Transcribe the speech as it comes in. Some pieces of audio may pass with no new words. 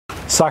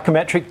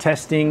Psychometric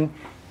testing,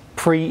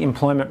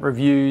 pre-employment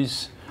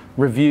reviews,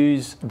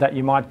 reviews that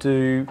you might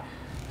do,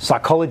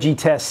 psychology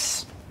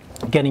tests,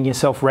 getting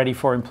yourself ready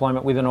for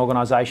employment with an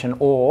organisation,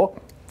 or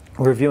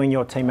reviewing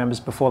your team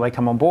members before they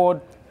come on board,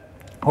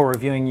 or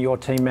reviewing your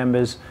team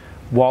members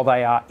while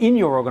they are in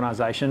your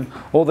organisation.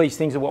 All these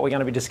things are what we're going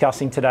to be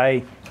discussing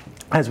today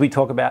as we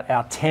talk about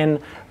our 10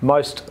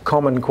 most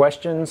common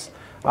questions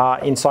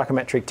in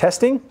psychometric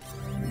testing.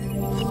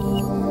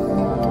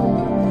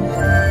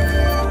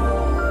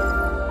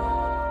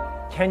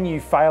 Can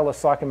you fail a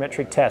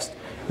psychometric test?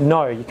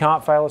 No, you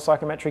can't fail a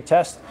psychometric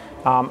test.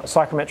 A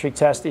psychometric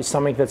test is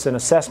something that's an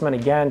assessment,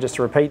 again, just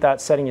to repeat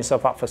that, setting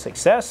yourself up for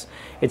success.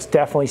 It's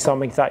definitely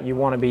something that you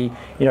want to be,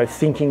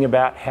 thinking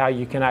about how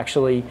you can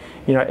actually,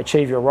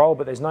 achieve your role,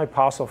 but there's no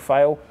pass or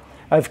fail.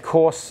 Of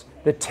course,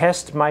 the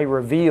test may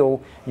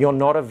reveal you're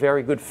not a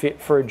very good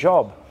fit for a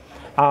job.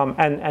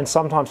 And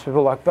sometimes people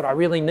are like, but I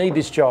really need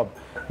this job.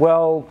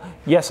 Well,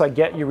 yes, I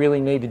get you really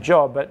need a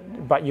job,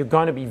 but you're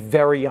going to be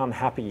very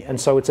unhappy.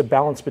 And so it's a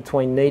balance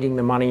between needing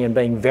the money and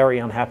being very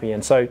unhappy.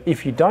 And so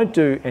if you don't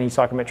do any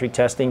psychometric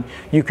testing,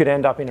 you could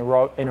end up in a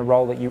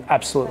role that you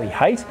absolutely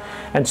hate.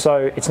 And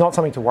so it's not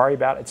something to worry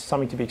about. It's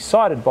something to be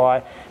excited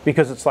by,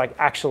 because it's like,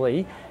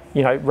 actually,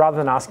 rather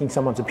than asking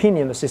someone's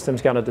opinion, the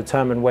system's going to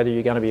determine whether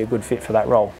you're going to be a good fit for that role.